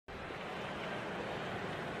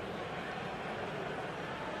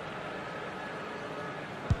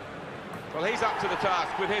Well, he's up to the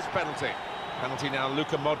task with his penalty. Penalty now,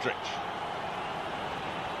 Luka Modric.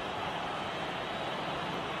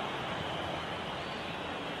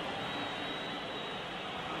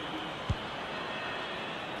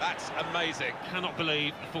 That's amazing. Cannot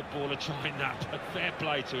believe a footballer trying that, but fair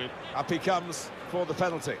play to him. Up he comes for the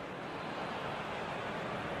penalty.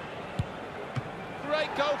 Great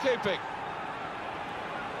goalkeeping.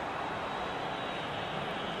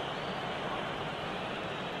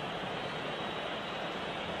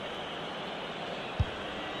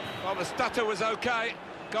 Well, the stutter was okay.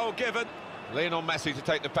 Goal given. Lionel Messi to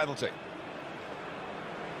take the penalty.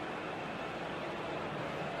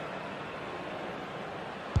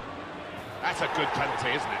 That's a good penalty,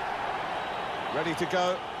 isn't it? Ready to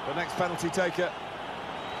go, the next penalty taker.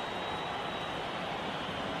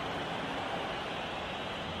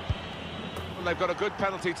 Well, they've got a good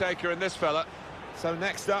penalty taker in this fella. So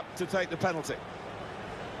next up to take the penalty.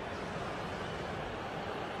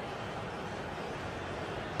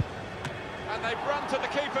 And they've run to the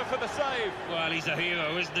keeper for the save. Well, he's a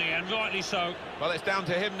hero, isn't he? And rightly so. Well, it's down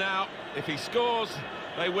to him now. If he scores,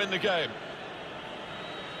 they win the game.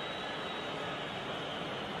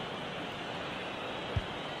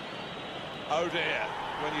 Oh dear,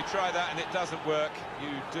 when you try that and it doesn't work, you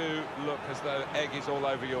do look as though egg is all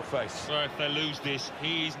over your face. Well, if they lose this,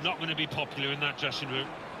 he's not going to be popular in that dressing room.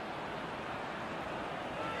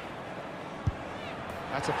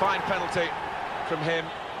 That's a fine penalty from him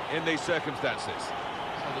in these circumstances.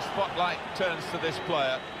 So the spotlight turns to this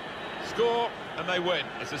player. Score and they win.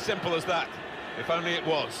 It's as simple as that, if only it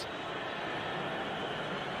was.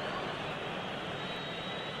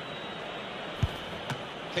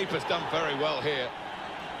 Keeper's done very well here.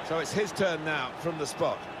 So it's his turn now from the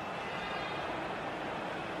spot.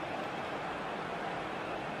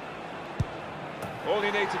 All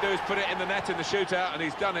you need to do is put it in the net in the shootout, and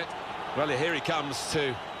he's done it. Well, here he comes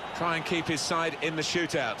to try and keep his side in the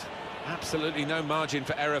shootout. Absolutely no margin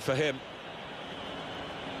for error for him.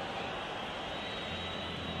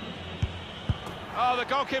 Oh, the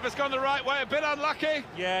goalkeeper's gone the right way, a bit unlucky.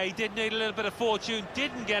 Yeah, he did need a little bit of fortune,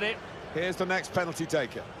 didn't get it. Here's the next penalty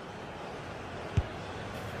taker.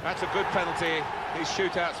 That's a good penalty. These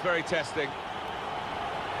shootouts very testing.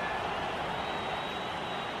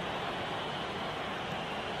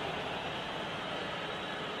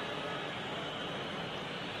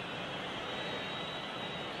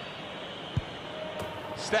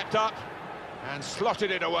 Stepped up and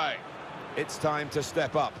slotted it away. It's time to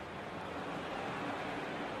step up.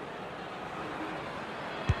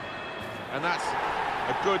 And that's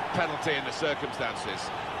a good penalty in the circumstances.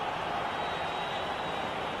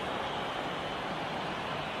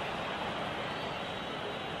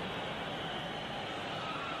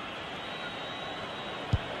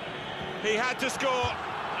 He had to score,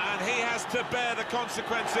 and he has to bear the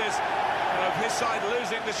consequences of his side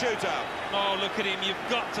losing the shootout. Oh, look at him, you've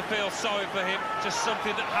got to feel sorry for him. Just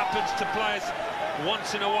something that happens to players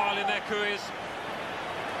once in a while in their careers.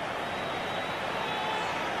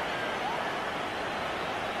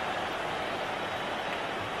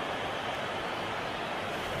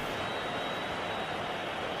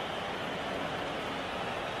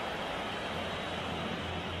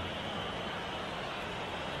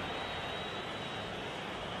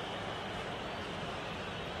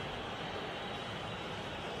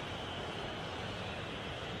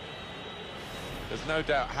 There's no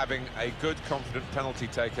doubt having a good, confident penalty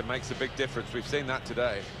taker makes a big difference. We've seen that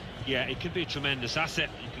today. Yeah, it can be a tremendous asset.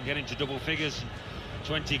 You can get into double figures,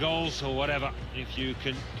 20 goals or whatever, if you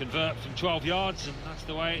can convert from 12 yards, and that's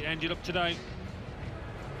the way it ended up today.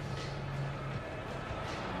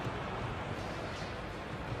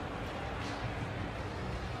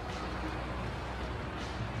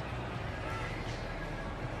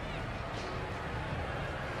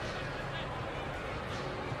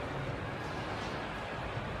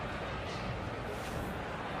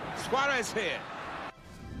 Suarez here.